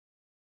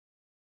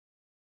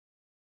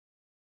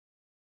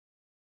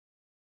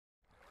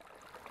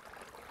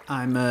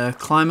I'm a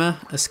climber,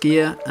 a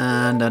skier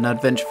and an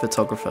adventure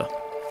photographer.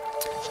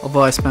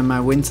 Although I spend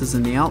my winters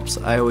in the Alps,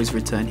 I always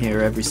return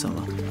here every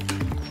summer.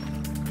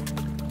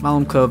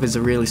 Malham Cove is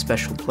a really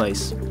special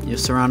place. You're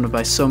surrounded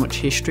by so much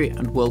history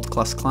and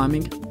world-class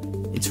climbing,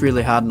 it's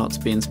really hard not to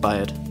be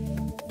inspired.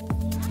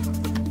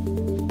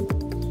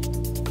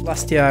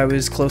 Last year I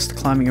was close to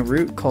climbing a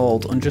route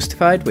called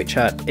Unjustified, which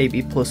at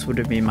 8B+ would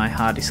have been my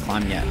hardest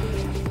climb yet.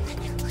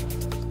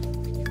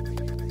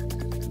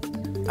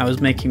 I was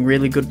making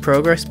really good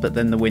progress, but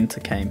then the winter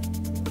came.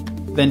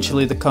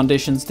 Eventually the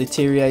conditions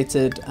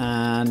deteriorated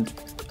and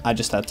I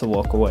just had to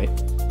walk away.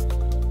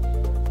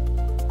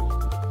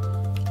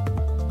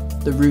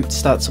 The route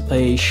starts up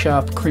a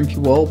sharp, crimpy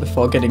wall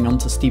before getting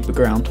onto steeper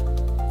ground.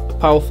 A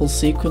powerful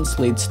sequence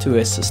leads to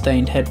a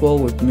sustained headwall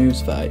with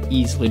moves that are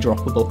easily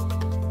droppable.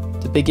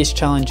 The biggest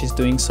challenge is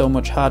doing so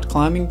much hard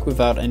climbing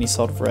without any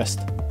sort of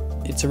rest.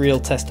 It's a real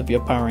test of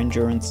your power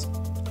endurance.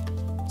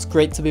 It's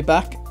great to be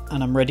back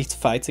and I'm ready to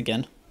fight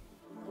again.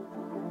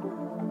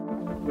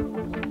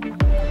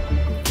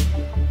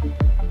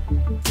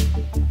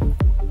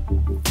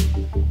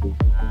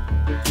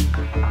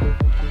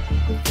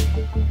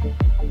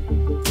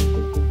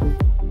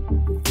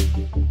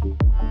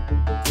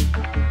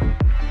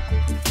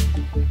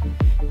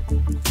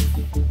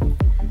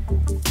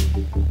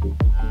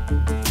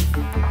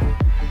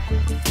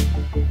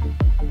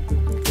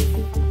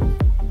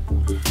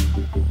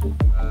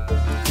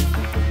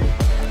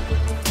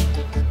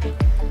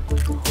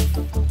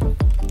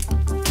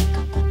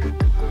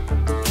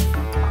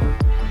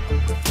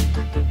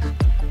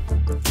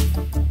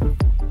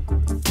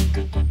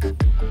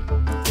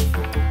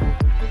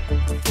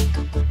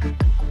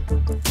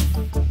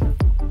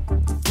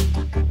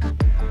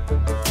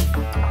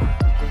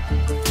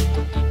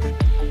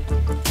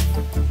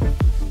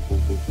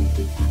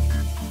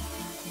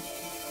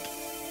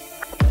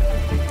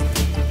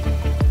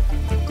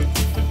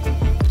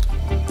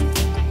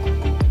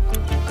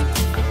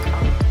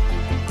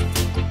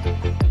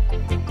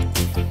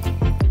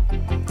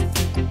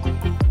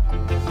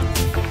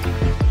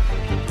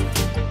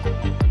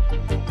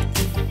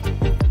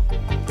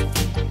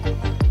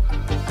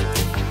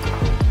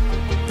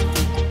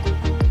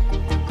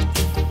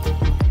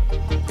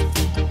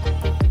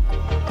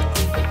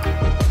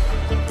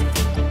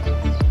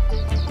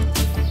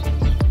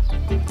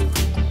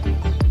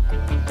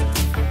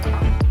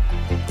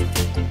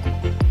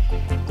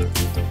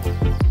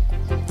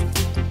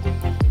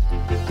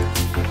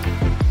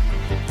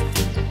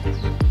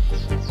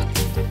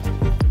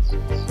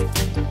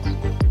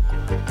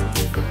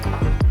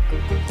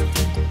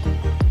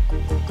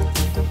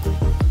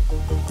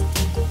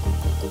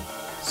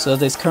 So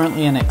there's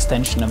currently an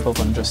extension above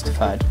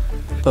Unjustified,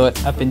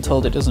 but I've been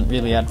told it doesn't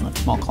really add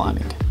much more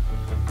climbing.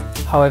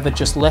 However,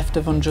 just left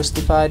of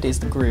Unjustified is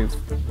the Groove.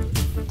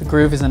 The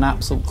Groove is an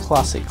absolute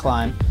classic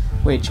climb,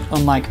 which,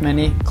 unlike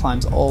many,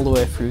 climbs all the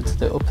way through to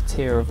the upper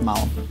tier of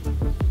Malham.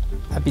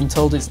 I've been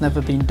told it's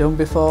never been done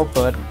before,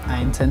 but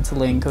I intend to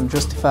link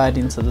Unjustified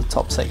into the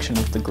top section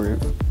of the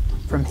Groove.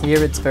 From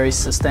here it's very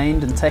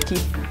sustained and techy,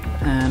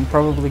 and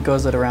probably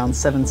goes at around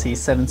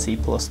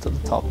 7C+ to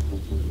the top.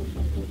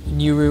 A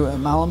new route at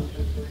Malham,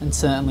 and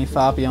certainly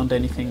far beyond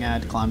anything I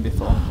had climbed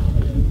before.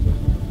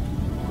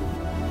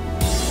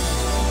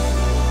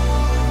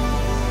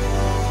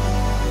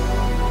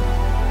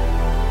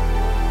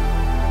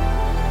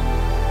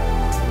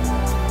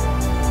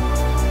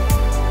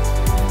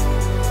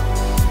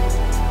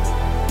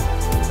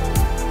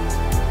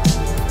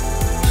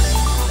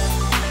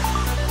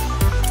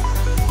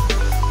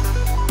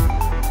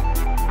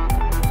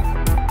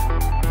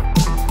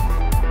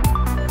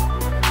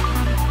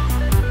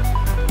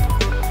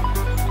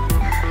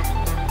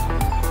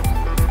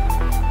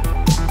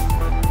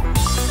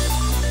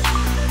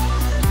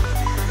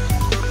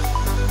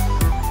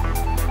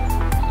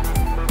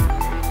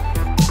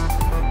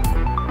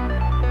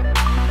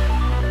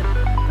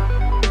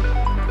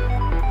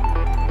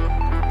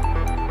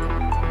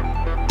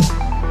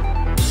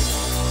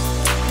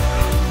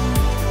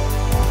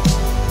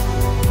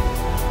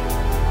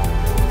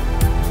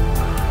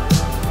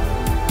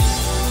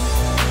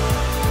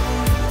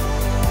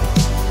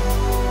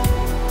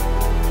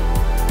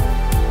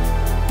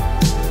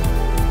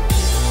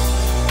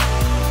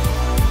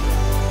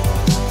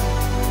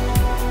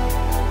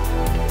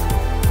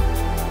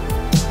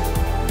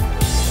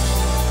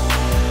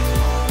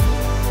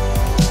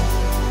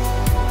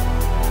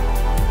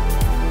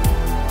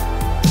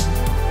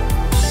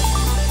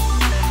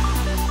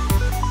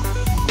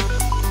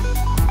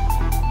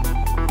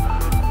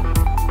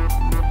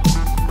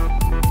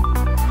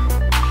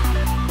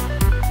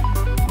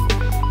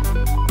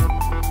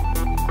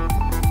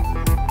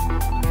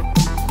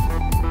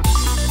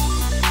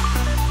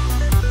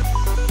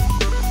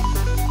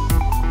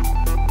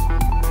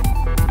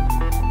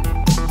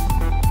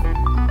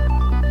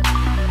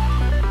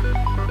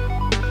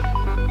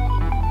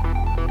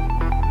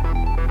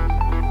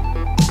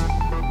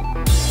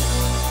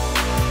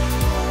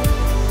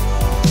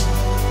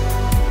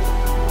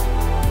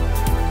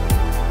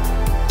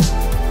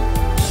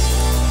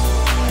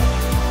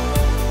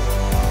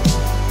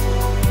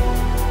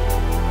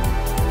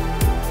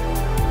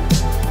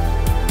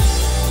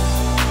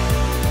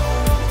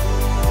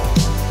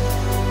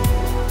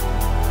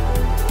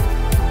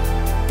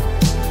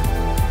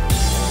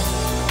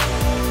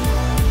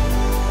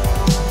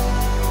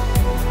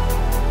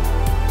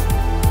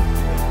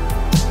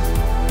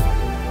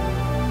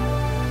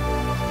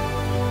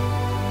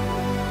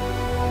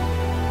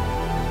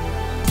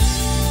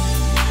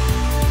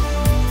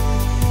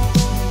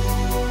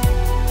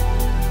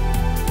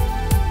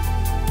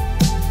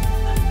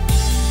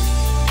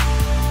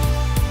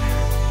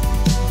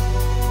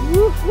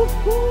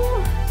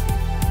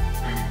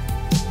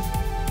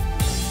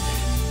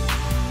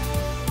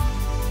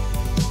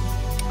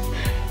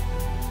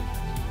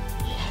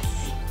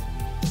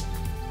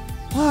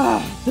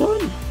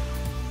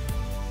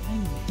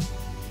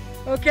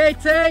 Okay,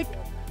 take.